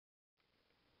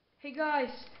Hey guys,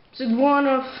 this is one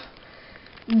of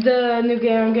the new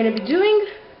game I'm gonna be doing,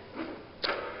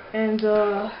 and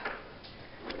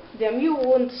damn, you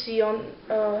won't see on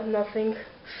nothing.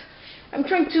 I'm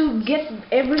trying to get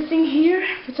everything here,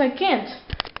 but I can't.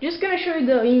 Just gonna show you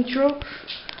the intro.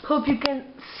 Hope you can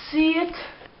see it.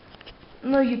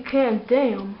 No, you can't.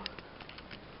 Damn.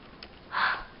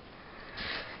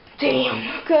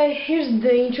 Damn. Okay, here's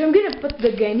the intro. I'm gonna put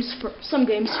the games some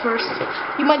games first.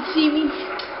 You might see me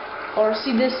or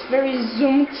see this very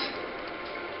zoomed.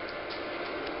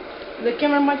 The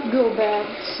camera might go bad,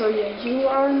 so yeah, you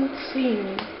aren't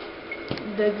seeing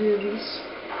the goodies.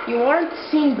 You aren't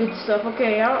seeing good stuff.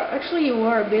 Okay, actually you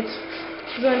are a bit,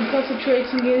 because I'm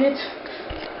concentrating in it.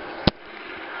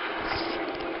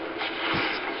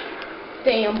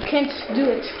 Damn, can't do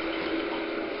it.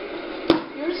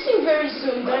 You're seeing very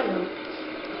zoomed, I know.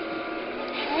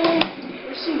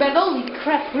 You're seeing bad. Holy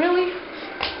crap, really?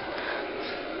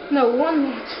 No, one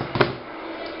more.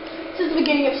 This is the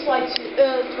beginning of slide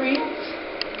 3.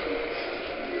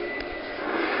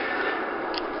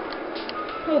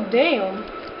 Oh, damn.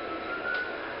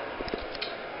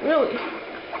 Really?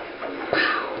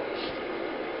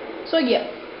 So, yeah.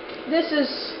 This is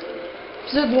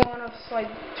episode 1 of slide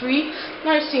 3.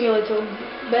 Now you're seeing a little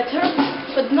better,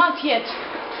 but not yet.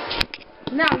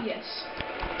 Now, yes.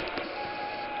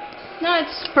 Now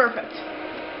it's perfect.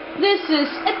 This is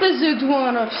episode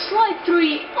 1 of slide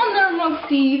 3 on normal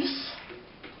Thieves.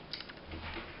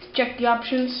 Check the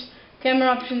options. Camera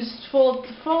options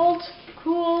default.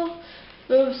 Cool.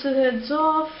 Those heads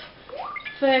off.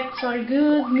 Effects are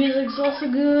good. Music's also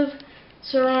good.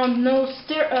 Surround no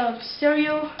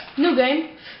stereo. New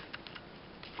game.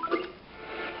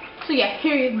 So yeah,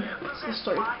 here is the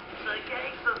story. The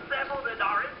gangs assembled and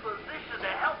are in position to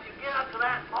help you get up to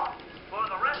that vault. For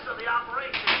the rest of the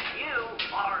operation, you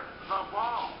are the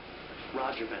ball.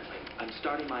 Roger, Bentley. I'm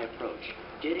starting my approach.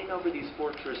 Getting over these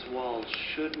fortress walls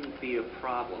shouldn't be a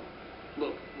problem.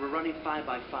 Look, we're running 5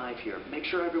 by 5 here. Make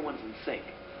sure everyone's in sync.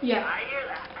 Yeah. I hear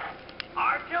that.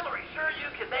 Artillery, sure you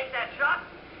can make that shot?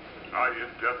 I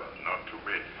endeavor not to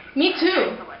miss. Me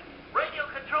too. Excellent. Radio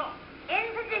control.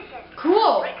 In position.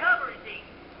 Cool. Recovery team.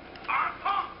 Our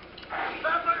pump.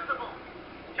 Submersible.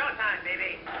 Showtime,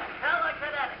 baby.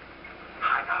 Telekinetic.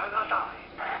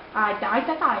 I Die.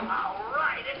 All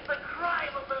right, it's the crime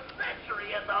of the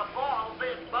century and the ball's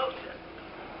in motion.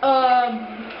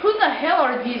 Who the hell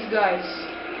are these guys?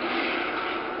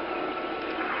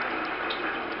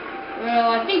 Well,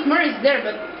 I think Murray's there,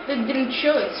 but they didn't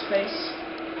show his face.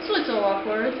 So it's a little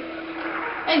awkward.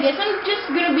 I guess I'm just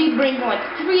gonna be bringing like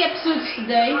 3 episodes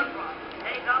today.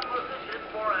 Take up position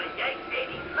for a Yank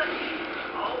 86.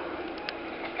 Oh,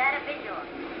 got a visual.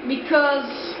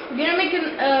 Because we're gonna make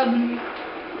an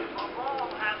The ball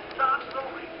has stopped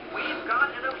moving. We've got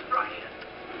an obstruction.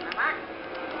 Come on.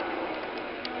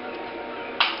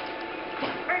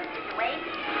 First is away.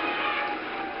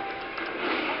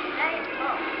 That is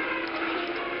low.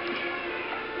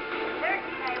 Third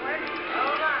skyward.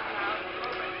 Hold on now.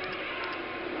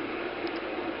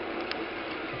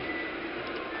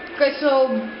 okay, so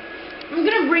I'm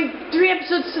gonna bring 3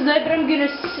 episodes today, but I'm gonna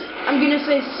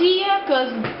say see ya,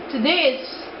 cause today is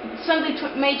Sunday,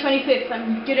 May 25th.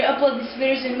 I'm gonna upload these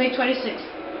videos in May 26th,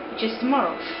 which is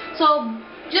tomorrow. So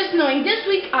just knowing, this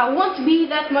week I won't be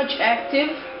that much active,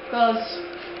 cause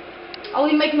I'll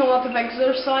be making a lot of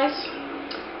exercise.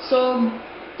 So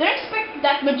don't expect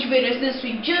that much videos this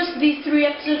week. Just these 3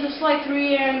 episodes of slide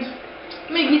 3 and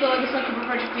maybe the Lego Snowkeeper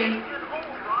Project in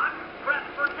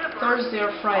Thursday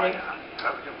or Friday.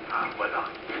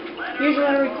 Usually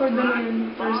I record them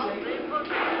on Thursday,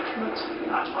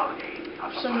 but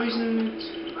for some reason it's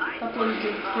uploaded to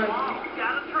Friday.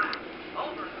 Got a track.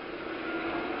 Over.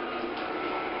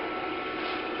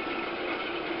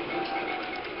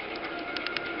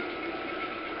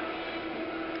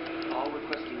 All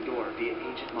requesting door via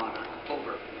Agent Monarch.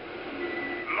 Over.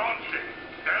 Launching.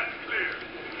 Stand clear.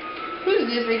 Who's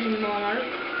this Agent Monarch?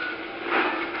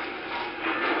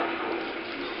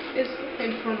 Is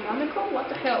it from Monaco? What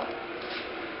the hell?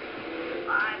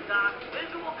 I've got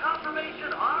visual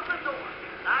confirmation on the door.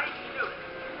 Nice shooting.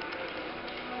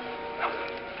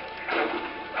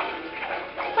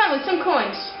 Finally, some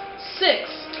coins.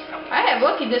 6. I have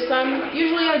lucky this time.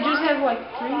 Usually I just have like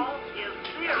 3. Ball is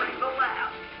nearing the lab.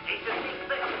 Agent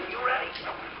 6, you ready?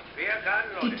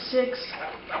 Deep 6.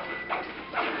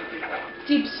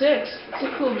 Deep 6. It's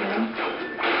a cool game.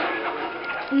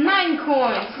 9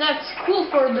 coins. That's cool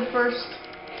for the first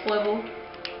level.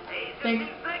 Agent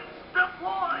 6,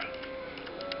 deploy.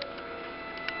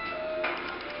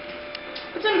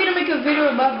 But I'm gonna make a video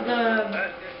about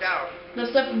the the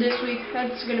stuff this week.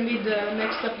 That's gonna be the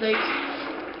next update.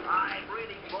 I'm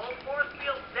reading both force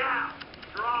fields now.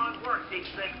 Strong work, Deep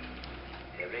Six.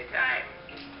 Every time.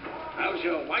 How's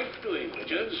your wife doing,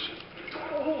 Richards?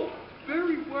 Oh,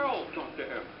 very well, Dr.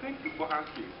 M. Thank you for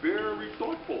asking. Very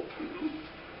thoughtful.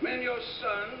 And your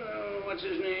son, what's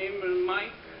his name,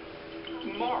 Mike?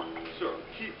 Mark, sir.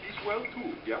 He's well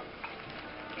too, yeah?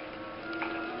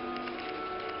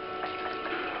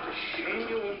 It's a shame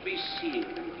you won't be seeing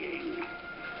them again.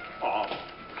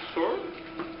 Sir?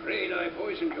 Afraid I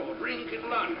poisoned your drink at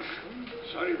lunch.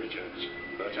 Sorry, Richards,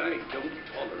 but I don't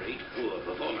tolerate poor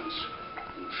performance.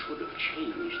 You should have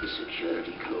changed the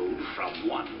security code from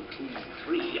 1, 2,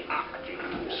 3 after you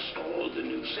installed the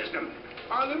new system.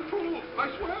 I'll improve, I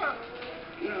swear.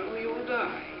 No, you'll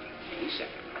die any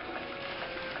second.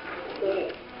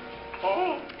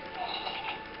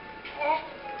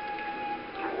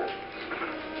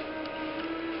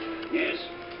 Yes,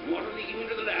 water leaking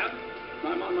into the lab?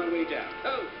 I'm on my way down.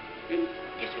 Oh, and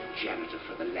get a janitor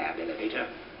for the lab elevator.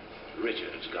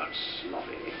 Richards got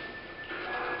sloppy.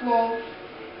 Well,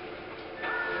 The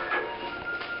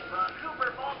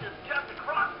Cooper vault is just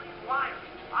across these wires.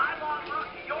 I'm en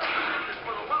route to your position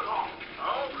for the loot haul.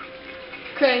 Over.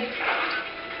 okay.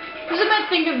 There's a bad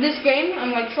thing of this game.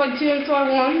 I'm like slide 2 and slide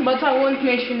 1, but I won't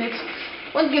mention it.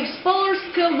 Won't give spoilers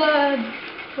till the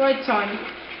right time.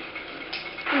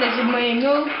 And as you may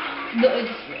know,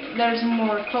 there's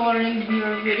more color in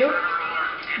your video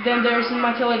than there's in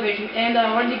my television, and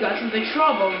I already got into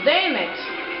trouble. Damn it!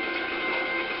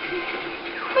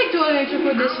 Wait till I enter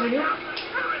for this video.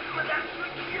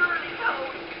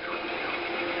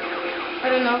 I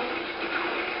don't know.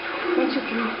 1, 2, 3.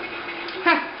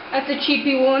 Ha! That's a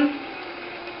cheapy one.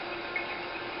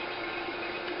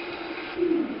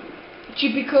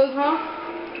 Cheapy code, huh?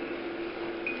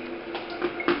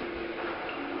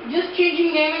 Just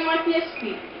changing name in my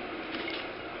PSP.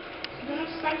 Don't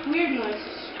expect weird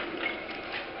noises.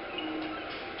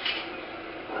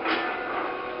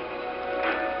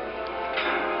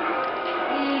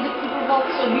 The Cooper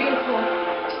Vault's so beautiful.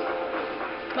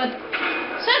 But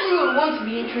sadly we would want to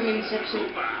be entering in this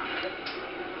episode.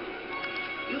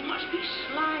 You must be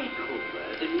Sly Cooper,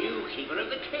 the new keeper of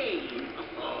the cave.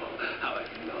 Oh, how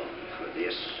I've longed for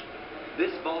this.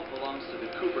 This vault belongs to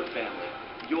the Cooper family.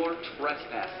 You're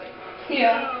trespassing.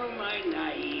 Yeah. Oh, my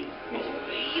naive boy,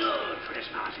 you're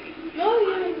trespassing. No,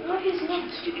 what is not?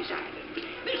 To this island.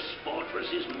 This fortress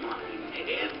is mine.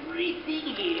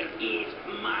 Everything here is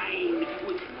mine.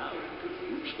 We can now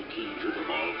use the key to the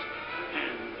vault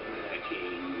and the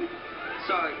king.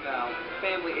 Sorry, pal.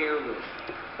 Family heirloom.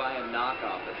 Buy a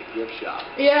knockoff at the gift shop.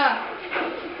 Yeah.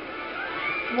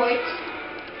 Wait.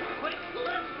 Quick,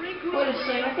 let's regroup. Wait a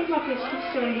second. I think my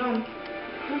PSP's turned on.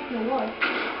 I don't know why.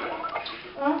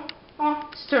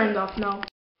 It's turned off now.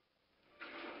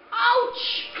 Ouch!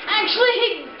 Actually,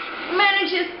 he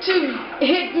manages to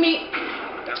hit me.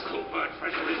 The Cooper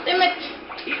treasure is Damn it!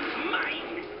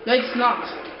 mine. No, it's not.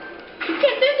 You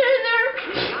can't enter there.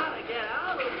 Gotta get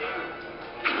out of here.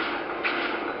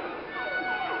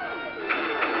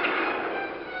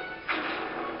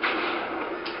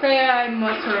 Okay, I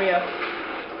must hurry up.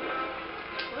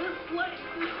 This place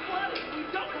is flooded. We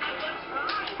don't have much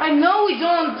time. I know we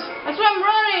don't. That's why I'm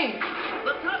running.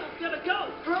 The tunnel's gonna go.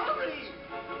 Hurry!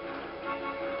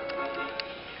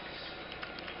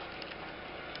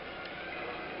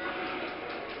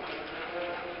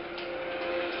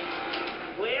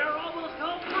 We're almost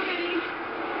home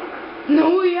free.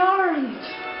 No, we aren't.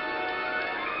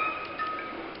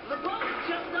 The boat's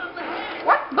just up ahead.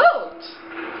 What boat?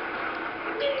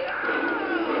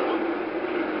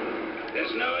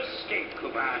 There's no escape,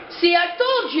 Cooper. See, I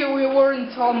told you we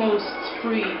weren't almost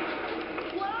free.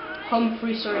 Why? Home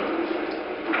free, sorry. The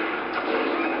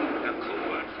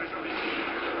Cooper treasure is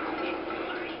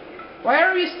mine. Why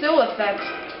are you still at that?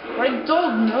 I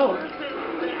don't know.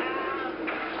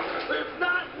 It's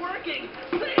not working.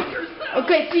 Save yourself.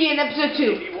 Okay, see you in episode 2.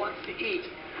 He wants to eat.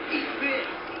 Eat this.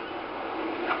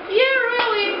 Yeah,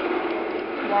 really?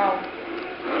 Wow.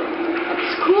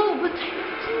 It's cool, but...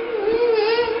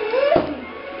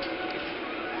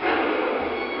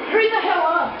 Hurry the hell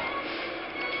up.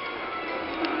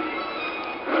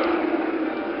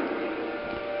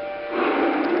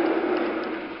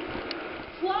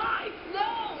 Fly!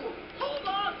 No! Hold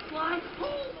on, Fly!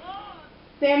 Hold on!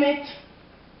 Damn it.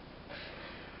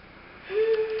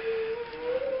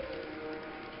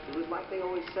 It was like they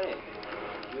always say.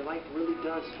 Your life really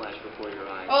does flash before your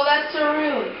eyes. Oh, that's so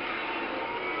real.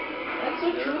 That's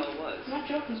so There true. it all was. Not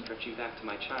joking. Stretching back to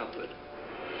my childhood.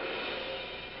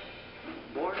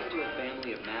 Born into a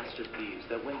family of master thieves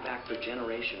that went back for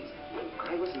generations,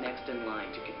 I was next in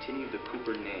line to continue the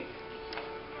Cooper name.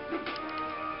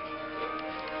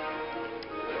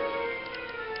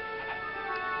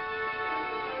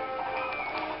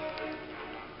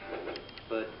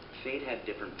 But fate had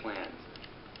different plans.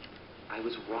 I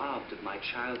was robbed of my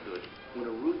childhood when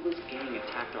a ruthless gang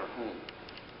attacked our home.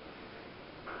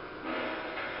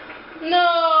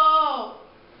 No!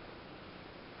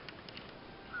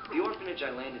 The orphanage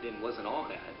I landed in wasn't all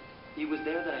bad. It was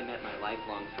there that I met my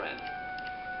lifelong friend.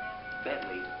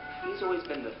 Bentley, he's always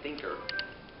been the thinker.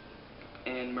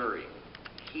 And Murray,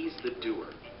 he's the doer.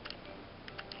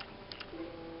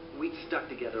 We'd stuck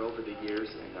together over the years,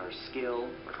 and our skill,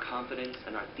 our confidence,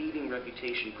 and our thieving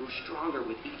reputation grew stronger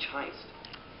with each heist.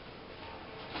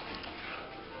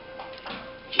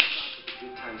 We thought that the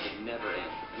good times would never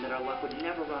end, and that our luck would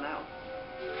never run out.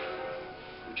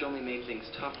 Which only made things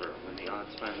tougher when the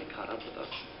odds finally caught up with us.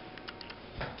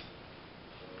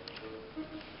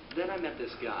 Then I met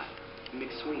this guy,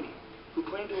 McSweeney, who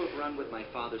claimed to have run with my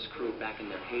father's crew back in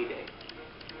their heyday.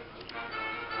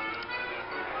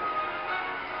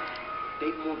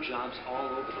 They pulled jobs all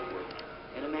over the world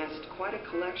and amassed quite a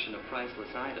collection of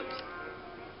priceless items.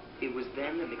 It was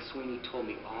then that McSweeney told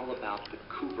me all about the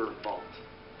Cooper Vault.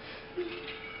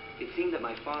 It seemed that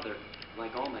my father,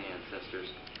 like all my ancestors,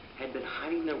 had been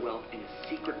hiding their wealth in a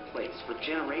secret place for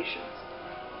generations,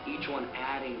 each one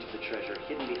adding to the treasure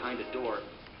hidden behind a door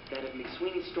that, if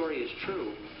McSweeney's story is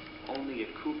true, only a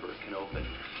Cooper can open.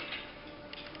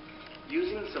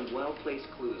 Using some well-placed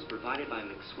clues provided by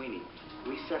McSweeney,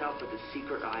 we set out for the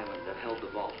secret island that held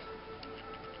the vault.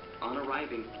 On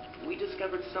arriving, we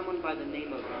discovered someone by the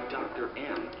name of Dr.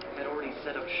 M had already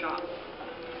set up shop.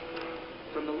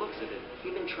 From the looks of it,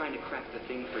 he'd been trying to crack the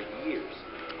thing for years,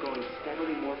 growing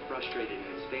steadily more frustrated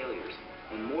in his failures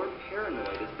and more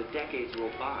paranoid as the decades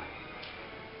rolled by.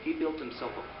 He built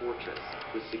himself a fortress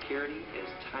with security as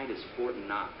tight as Fort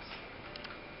Knox.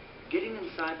 Getting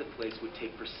inside the place would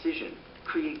take precision,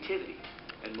 creativity,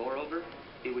 and moreover,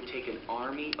 it would take an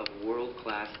army of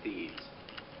world-class thieves.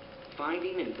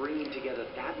 Finding and bringing together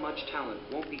that much talent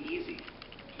won't be easy,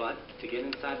 but to get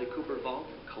inside the Cooper Vault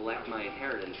and collect my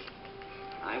inheritance,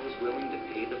 I was willing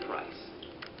to pay the price.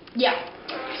 Yeah.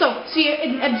 So, see you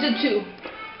in episode 2.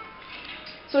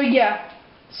 So yeah,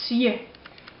 see ya.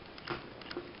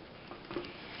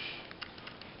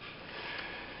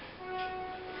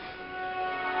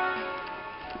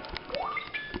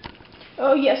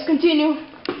 Oh yes, continue.